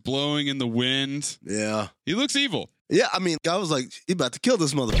cape is blowing in the wind. Yeah. He looks evil. Yeah, I mean, I was like, he about to kill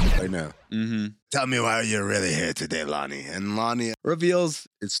this motherfucker right now. Mm-hmm. Tell me why you're really here today, Lonnie. And Lonnie reveals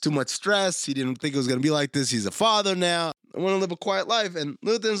it's too much stress. He didn't think it was going to be like this. He's a father now. I want to live a quiet life. And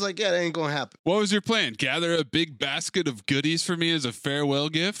Luthen's like, yeah, that ain't going to happen. What was your plan? Gather a big basket of goodies for me as a farewell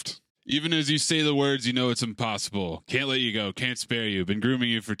gift? Even as you say the words, you know it's impossible. Can't let you go. Can't spare you. Been grooming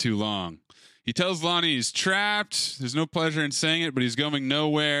you for too long. He tells Lonnie he's trapped. There's no pleasure in saying it, but he's going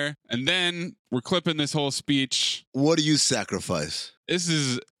nowhere. And then we're clipping this whole speech. What do you sacrifice? This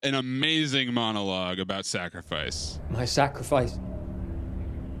is an amazing monologue about sacrifice. My sacrifice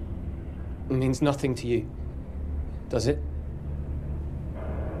means nothing to you, does it?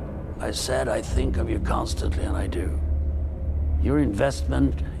 I said I think of you constantly, and I do. Your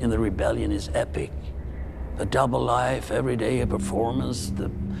investment in the rebellion is epic. The double life, everyday performance,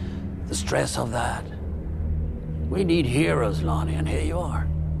 the stress of that. We need heroes, Lonnie, and here you are.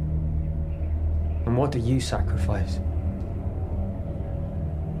 And what do you sacrifice?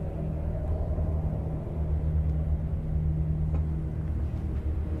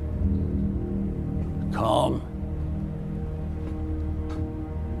 Calm.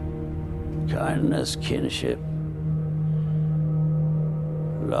 Kindness, kinship.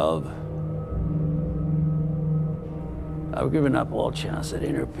 Love. I've given up all chance at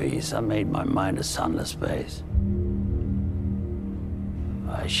inner peace. I made my mind a sunless space.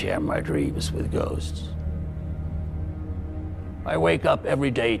 I share my dreams with ghosts. I wake up every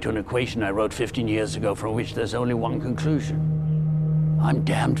day to an equation I wrote 15 years ago from which there's only one conclusion. I'm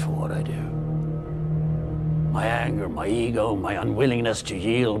damned for what I do. My anger, my ego, my unwillingness to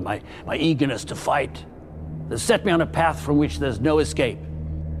yield, my eagerness to fight. that set me on a path from which there's no escape.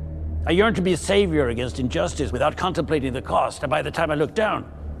 I yearn to be a savior against injustice without contemplating the cost, and by the time I looked down,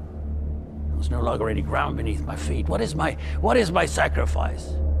 there was no longer any ground beneath my feet. What is my sacrifice?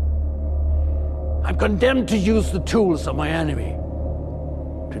 I'm condemned to use the tools of my enemy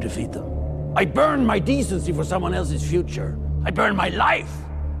to defeat them. I burn my decency for someone else's future. I burn my life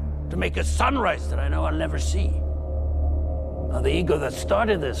to make a sunrise that I know I'll never see. Now, the ego that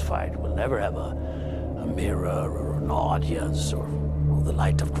started this fight will never have a mirror or an audience or the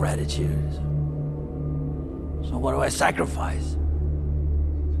light of gratitude. So what do I sacrifice?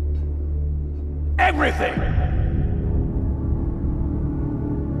 Everything!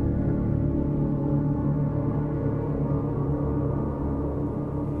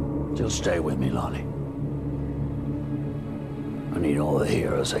 Just stay with me, Lonnie. I need all the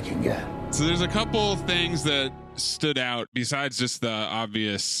heroes I can get. So there's a couple things that stood out besides just the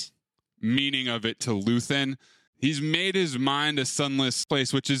obvious meaning of it to Luthen. He's made his mind a sunless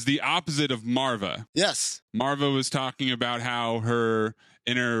place, which is the opposite of Marva. Yes. Marva was talking about how her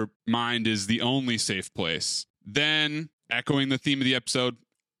inner mind is the only safe place. Then, echoing the theme of the episode,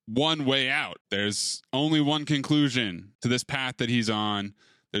 one way out. There's only one conclusion to this path that he's on.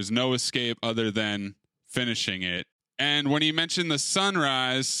 There's no escape other than finishing it. And when he mentioned the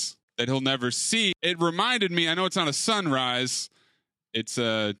sunrise that he'll never see, it reminded me, I know it's not a sunrise, it's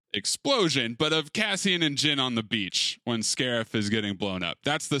a explosion, but of Cassian and Jyn on the beach when Scarif is getting blown up.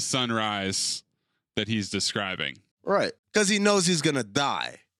 That's the sunrise that he's describing. Right. Because he knows he's going to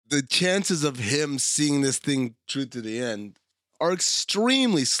die. The chances of him seeing this thing true to the end are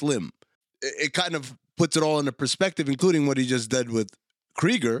extremely slim. It kind of puts it all into perspective, including what he just did with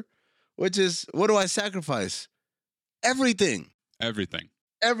Krieger, which is, what do I sacrifice? Everything. Everything.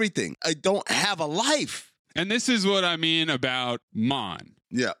 Everything. I don't have a life. And this is what I mean about Mon.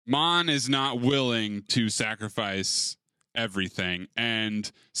 Yeah. Mon is not willing to sacrifice everything.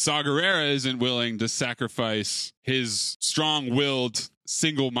 And Saw Gerrera isn't willing to sacrifice his strong-willed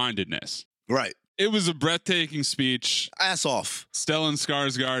single-mindedness. Right. It was a breathtaking speech. Ass off. Stellan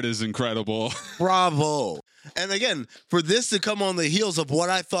Skarsgård is incredible. Bravo. And again, for this to come on the heels of what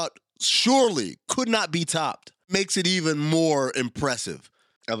I thought surely could not be topped makes it even more impressive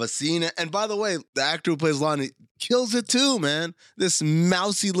of a scene. And by the way, the actor who plays Lonnie kills it too, man. This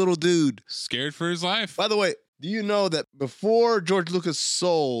mousy little dude. Scared for his life. By the way, do you know that before George Lucas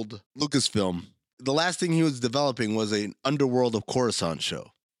sold Lucasfilm, the last thing he was developing was an Underworld of Coruscant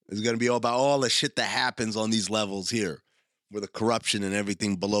show? It's going to be all about all the shit that happens on these levels here, where the corruption and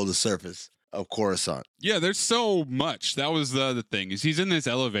everything below the surface of Coruscant. Yeah, there's so much. That was the other thing. Is he's in this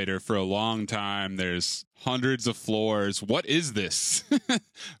elevator for a long time. There's hundreds of floors. What is this?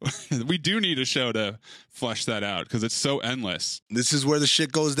 We do need a show to flesh that out because it's so endless. This is where the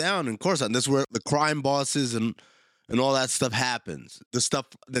shit goes down in Coruscant. This is where the crime bosses and all that stuff happens. The stuff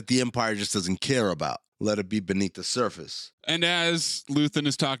that the Empire just doesn't care about. Let it be beneath the surface. And as Luthen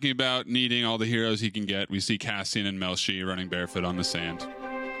is talking about needing all the heroes he can get, we see Cassian and Melshi running barefoot on the sand.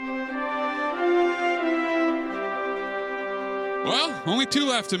 Well, only 2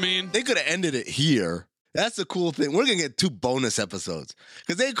 left, I mean. They could have ended it here. That's the cool thing. We're going to get 2 bonus episodes.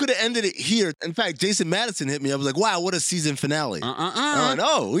 Because they could have ended it here. In fact, Jason Madison hit me up. I was like, wow, what a season finale. I went,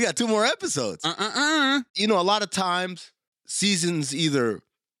 oh, we got 2 more episodes. You know, a lot of times, seasons either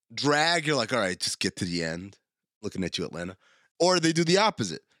drag. You're like, all right, just get to the end. Looking at you, Atlanta. Or they do the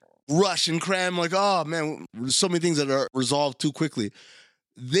opposite. Rush and cram. Like, oh, man, there's so many things that are resolved too quickly.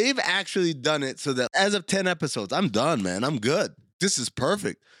 They've actually done it so that as of 10 episodes, I'm done, man. I'm good. This is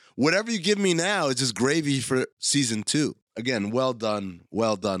perfect. Whatever you give me now is just gravy for season 2. Again, well done,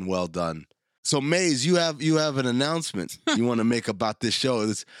 well done, well done. So, Maze, you have an announcement you want to make about this show.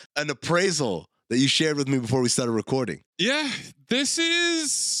 It's an appraisal that you shared with me before we started recording. Yeah, this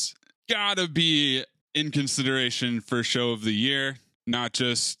is gotta be in consideration for show of the year. Not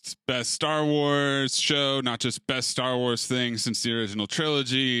just best Star Wars show, not just best Star Wars thing since the original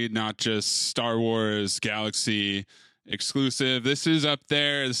trilogy, not just Star Wars Galaxy exclusive. This is up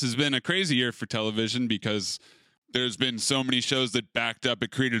there. This has been a crazy year for television because there's been so many shows that backed up.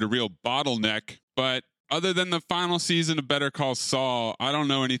 It created a real bottleneck. But other than the final season of Better Call Saul, I don't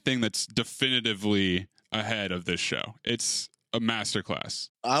know anything that's definitively ahead of this show. It's a masterclass.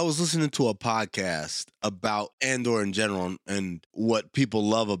 I was listening to a podcast about Andor in general and what people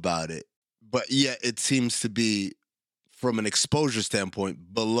love about it, but yet it seems to be, from an exposure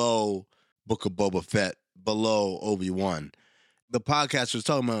standpoint, below Book of Boba Fett, below Obi-Wan. The podcast was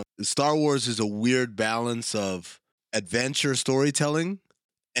talking about Star Wars is a weird balance of adventure storytelling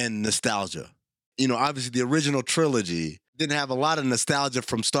and nostalgia. You know, obviously the original trilogy didn't have a lot of nostalgia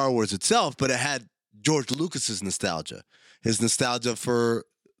from Star Wars itself, but it had George Lucas's nostalgia, his nostalgia for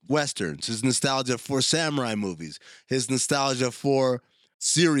Westerns, his nostalgia for samurai movies, his nostalgia for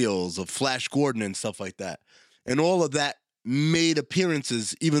serials of Flash Gordon and stuff like that. And all of that made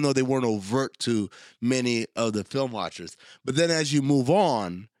appearances, even though they weren't overt to many of the film watchers. But then as you move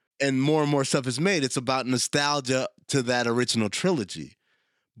on and more stuff is made, it's about nostalgia to that original trilogy,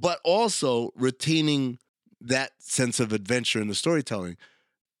 but also retaining that sense of adventure in the storytelling.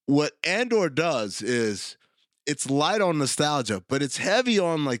 What Andor does is it's light on nostalgia, but it's heavy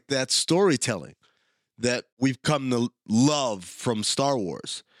on like that storytelling that we've come to love from Star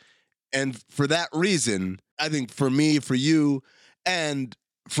Wars. And for that reason, I think for me, for you, and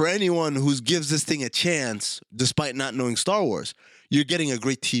for anyone who gives this thing a chance, despite not knowing Star Wars, you're getting a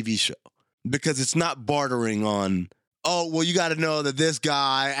great TV show because it's not bartering on, oh, well, you got to know that this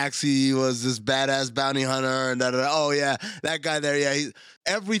guy actually was this badass bounty hunter and da-da-da. Oh, yeah, that guy there, yeah.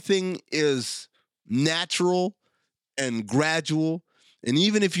 Everything is natural and gradual. And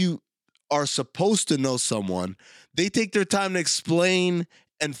even if you are supposed to know someone, they take their time to explain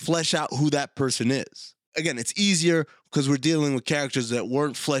and flesh out who that person is. Again, it's easier because we're dealing with characters that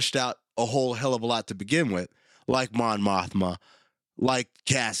weren't fleshed out a whole hell of a lot to begin with, like Mon Mothma, like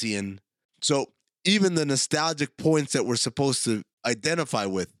Cassian. So even the nostalgic points that we're supposed to identify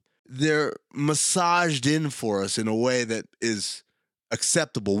with, they're massaged in for us in a way that is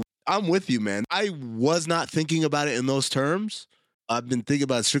acceptable. I'm with you, man. I was not thinking about it in those terms. I've been thinking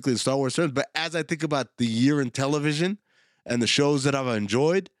about it strictly in Star Wars terms. But as I think about the year in television and the shows that I've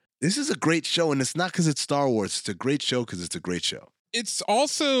enjoyed, this is a great show. And it's not because it's Star Wars. It's a great show because it's a great show. It's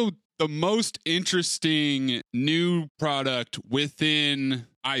also the most interesting new product within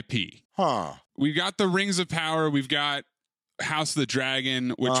IP. Huh. We've got the Rings of Power. We've got House of the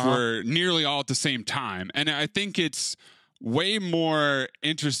Dragon, which were nearly all at the same time. And I think it's way more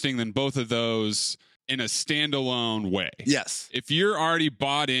interesting than both of those in a standalone way. Yes. If you're already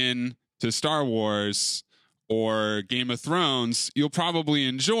bought in to Star Wars or Game of Thrones, you'll probably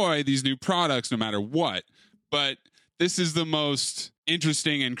enjoy these new products no matter what. But this is the most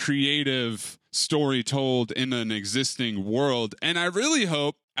interesting and creative story told in an existing world. And I really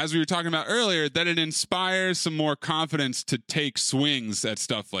hope, as we were talking about earlier, that it inspires some more confidence to take swings at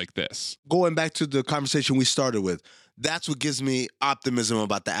stuff like this. Going back to the conversation we started with, that's what gives me optimism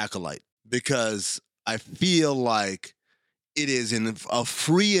about the Acolyte, because I feel like it is in a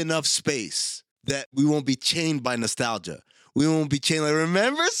free enough space that we won't be chained by nostalgia. We won't be chained like,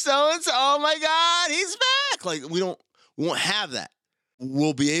 remember so-and-so? Oh my God, he's back. Like we won't have that.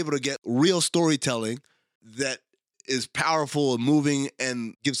 We'll be able to get real storytelling that is powerful and moving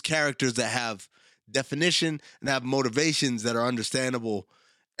and gives characters that have definition and have motivations that are understandable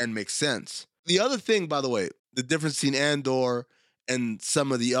and make sense. The other thing, by the way, the difference between Andor and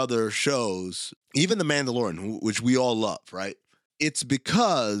some of the other shows, even The Mandalorian, which we all love, right? It's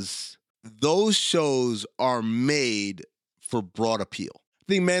because those shows are made for broad appeal.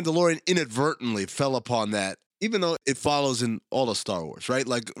 I think Mandalorian inadvertently fell upon that, even though it follows in all of Star Wars, right?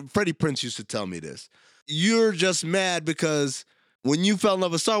 Like Freddie Prinze used to tell me this. You're just mad because when you fell in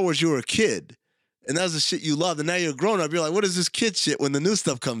love with Star Wars, you were a kid. And that was the shit you loved. And now you're grown up. You're like, what is this kid shit when the new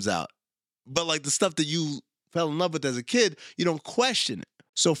stuff comes out? But like the stuff that you fell in love with as a kid, you don't question it.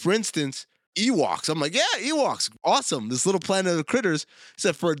 So for instance, Ewoks. I'm like, yeah, Ewoks. Awesome. This little planet of critters.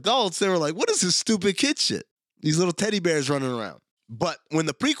 Except for adults, they were like, what is this stupid kid shit? These little teddy bears running around. But when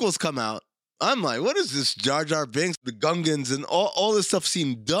the prequels come out, I'm like, what is this Jar Jar Binks, the Gungans, and all this stuff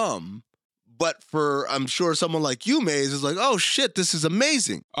seemed dumb. But for, I'm sure, someone like you, Maze, is like, oh, shit, this is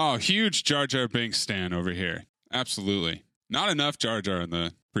amazing. Oh, huge Jar Jar Binks stan over here. Absolutely. Not enough Jar Jar in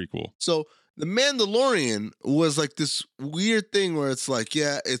the prequel. So The Mandalorian was like this weird thing where it's like,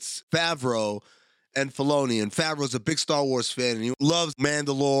 yeah, it's Favreau and Filoni. And Favreau's a big Star Wars fan, and he loves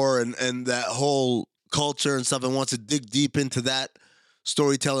Mandalore and that whole culture and stuff and wants to dig deep into that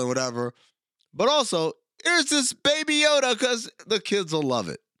storytelling, whatever. But also, here's this Baby Yoda because the kids will love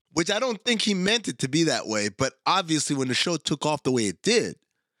it. Which I don't think he meant it to be that way, but obviously when the show took off the way it did,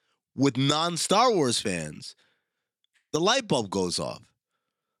 with non-Star Wars fans, the light bulb goes off.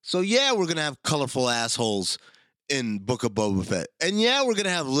 So yeah, we're going to have colorful assholes in Book of Boba Fett. And yeah, we're going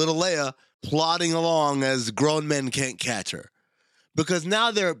to have little Leia plodding along as grown men can't catch her. Because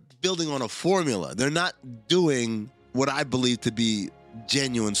now they're building on a formula. They're not doing what I believe to be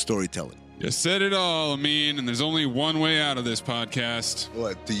genuine storytelling. You said it all, Amin, and there's only one way out of this podcast.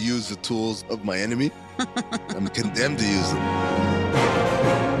 What, to use the tools of my enemy? I'm condemned to use them.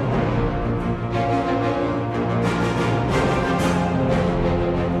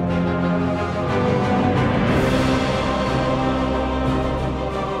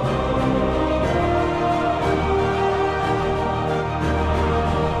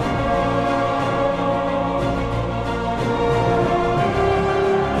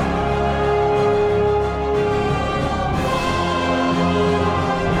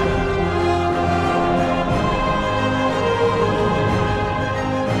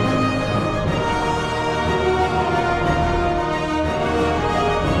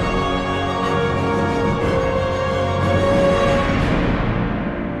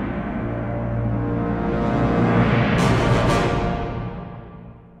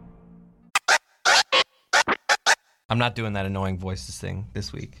 I'm not doing that annoying voices thing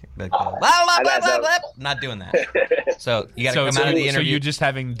this week. Like, blah, blah, blah, blah, blah. Not doing that. So you got to come out of the interview. So you just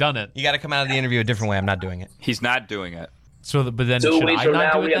having done it. You got to come out of the interview a different way. I'm not doing it. He's not doing it. So, but then 2 should weeks I from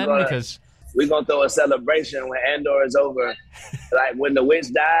not now, do it then? Because we're going to throw a celebration when Andor is over. Like when the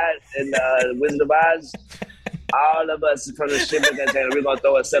witch died in the Wizard of Oz, all of us from the shipping container, we're going to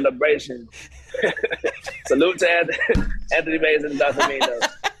throw a celebration. Salute to Anthony Mays and Dr. Mino.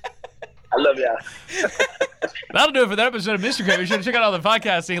 I love y'all. That'll do it for that episode of Mr. Crate. Be sure to check out all the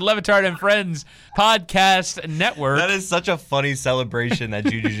podcasting, Levitard and Friends Podcast Network. That is such a funny celebration that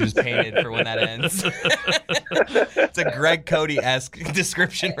Juju just painted for when that ends. It's a Greg Cody-esque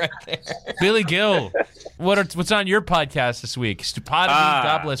description right there. Billy Gill, what's on your podcast this week? Stupidity,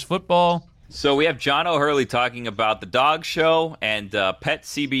 God Bless Football. So we have John O'Hurley talking about the dog show and pet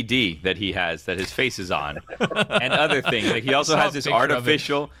CBD that he has that his face is on and other things. Like he also has this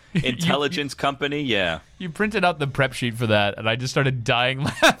artificial intelligence company. Yeah. You printed out the prep sheet for that, and I just started dying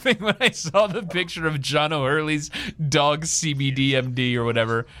laughing when I saw the picture of John O'Hurley's dog CBD MD or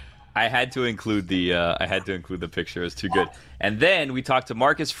whatever. I had to include the picture. It was too good. And then we talked to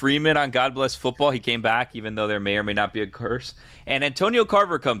Marcus Freeman on God Bless Football. He came back, even though there may or may not be a curse. And Antonio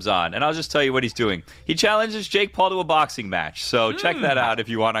Carver comes on, and I'll just tell you what he's doing. He challenges Jake Paul to a boxing match. So check that out if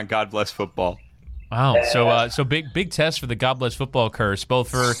you want on God Bless Football. Wow. So big test for the God Bless Football curse, both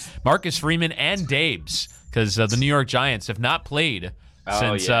for Marcus Freeman and Dabes, because the New York Giants have not played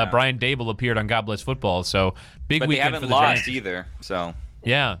since Brian Dable appeared on God Bless Football. So big weekend for the Giants. But they haven't lost either. So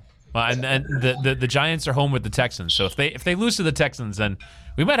yeah. And the Giants are home with the Texans. So if they lose to the Texans, then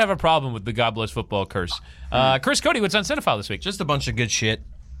we might have a problem with the God Bless Football curse. Chris Cody, what's on Cinephile this week? Just a bunch of good shit.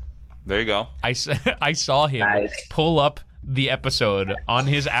 There you go. I saw him pull up the episode on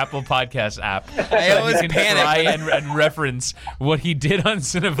his Apple Podcast app. I always panic. Try and reference what he did on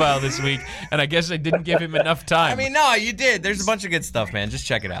Cinephile this week, and I guess I didn't give him enough time. I mean, no, you did. There's a bunch of good stuff, man. Just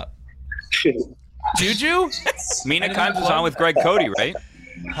check it out. Juju? Mina Kimes was on with Greg Cody, right?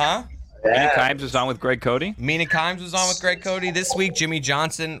 Huh? Mina Kimes was on with Greg Cody? Mina Kimes was on with Greg Cody. This week, Jimmy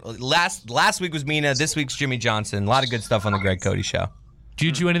Johnson. Last week was Mina. This week's Jimmy Johnson. A lot of good stuff on the Greg Cody show.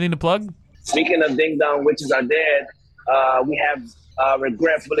 Juju, anything to plug? Speaking of Ding Dong Witches Are Dead, we have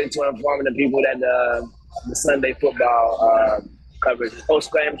regretfully to inform the people that the Sunday football coverage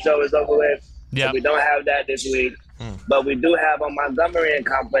post-game show is over with. Yeah. So we don't have that this week. But we do have on Montgomery and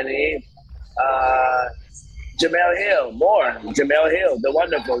Company Jamel Hill, the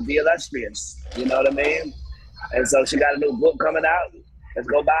wonderful, the illustrious. You know what I mean? And so she got a new book coming out. Let's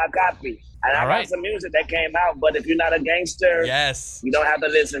go buy a copy. And I got some music that came out, but if you're not a gangster, you don't have to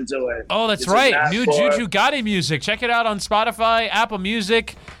listen to it. Oh, that's right. New Juju Gotti music. Check it out on Spotify, Apple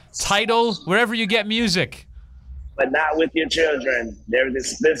Music, Tidal, wherever you get music. But not with your children. There's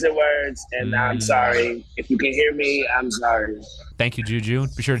explicit words, and I'm sorry. If you can hear me, I'm sorry. Thank you, Juju.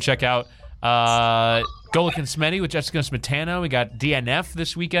 Be sure to check out Golic and Smetty with Jessica Smetana. We got DNF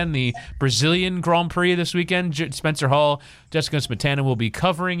this weekend, the Brazilian Grand Prix this weekend. Spencer Hall, Jessica Smetana will be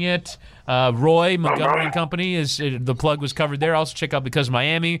covering it. Roy, Montgomery and Company, the plug was covered there. Also check out Because of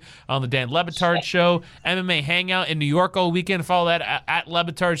Miami on the Dan Lebitard Show. MMA Hangout in New York all weekend. Follow that at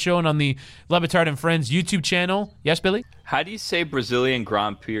Lebitard Show and on the Lebitard and Friends YouTube channel. Yes, Billy? How do you say Brazilian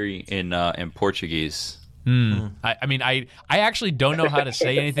Grand Prix in Portuguese? I mean, I actually don't know how to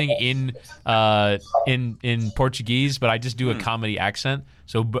say anything in Portuguese, but I just do a comedy accent.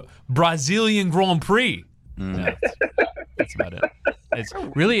 So Brazilian Grand Prix. Yeah, that's about it. It's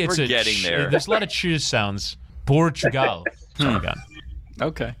really We're getting there. There's a lot of cheers sounds. Portugal. Oh my god.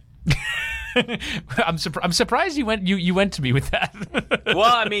 Okay. I'm surprised you went to me with that.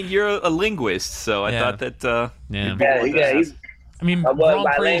 Well, I mean, you're a linguist, so I thought that. I mean, Grand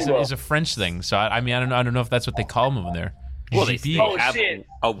Prix is a French thing, so I don't know if that's what they call them over there. Well, they have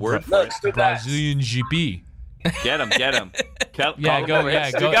a word for it. Brazilian GP. Get him. Go.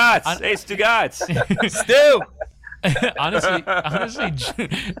 Stugats. Hey, Stugats. Stu. honestly,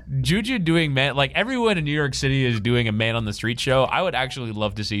 Juju doing like everyone in New York City is doing a man on the street show. I would actually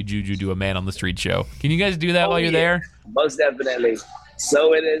love to see Juju do a man on the street show. Can you guys do that while you're there? Most definitely.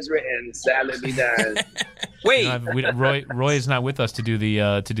 So it is written, sadly be done. Wait, Roy is not with us to do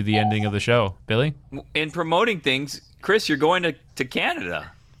the ending of the show. Billy, in promoting things, Chris, you're going to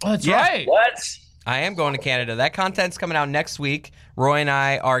Canada. Oh, that's right. What? I am going to Canada. That content's coming out next week. Roy and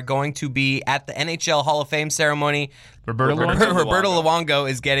I are going to be at the NHL Hall of Fame ceremony. Roberto Luongo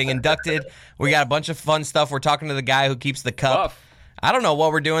is getting inducted. We got a bunch of fun stuff. We're talking to the guy who keeps the cup. I don't know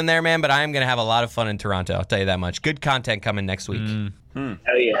what we're doing there, man, but I am going to have a lot of fun in Toronto. I'll tell you that much. Good content coming next week. Oh,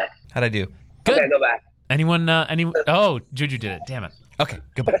 yeah. How'd I do? Good. Okay, go back. Anyone? Oh, Juju did it. Damn it. Okay,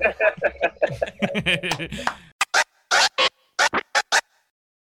 goodbye.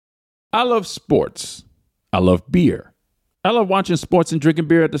 I love sports. I love beer. I love watching sports and drinking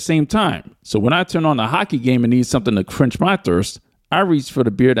beer at the same time. So when I turn on a hockey game and need something to quench my thirst, I reach for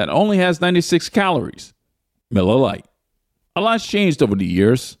the beer that only has 96 calories. Miller Lite. A lot's changed over the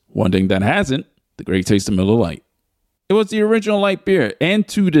years. One thing that hasn't, the great taste of Miller Lite. It was the original light beer, and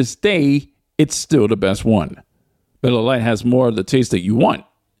to this day, it's still the best one. Miller Lite has more of the taste that you want,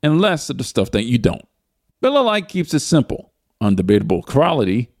 and less of the stuff that you don't. Miller Lite keeps it simple. Undebatable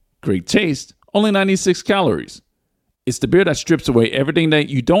quality, great taste, only 96 calories. It's the beer that strips away everything that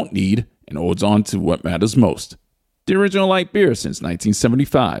you don't need and holds on to what matters most. The original light beer since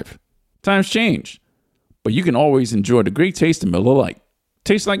 1975. Times change, but you can always enjoy the great taste of Miller Lite.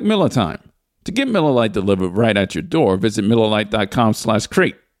 Tastes like Miller time. To get Miller Lite delivered right at your door, visit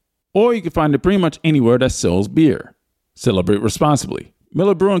MillerLite.com/crate. Or you can find it pretty much anywhere that sells beer. Celebrate responsibly.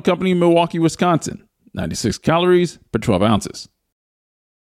 Miller Brewing Company, Milwaukee, Wisconsin. 96 calories per 12 ounces.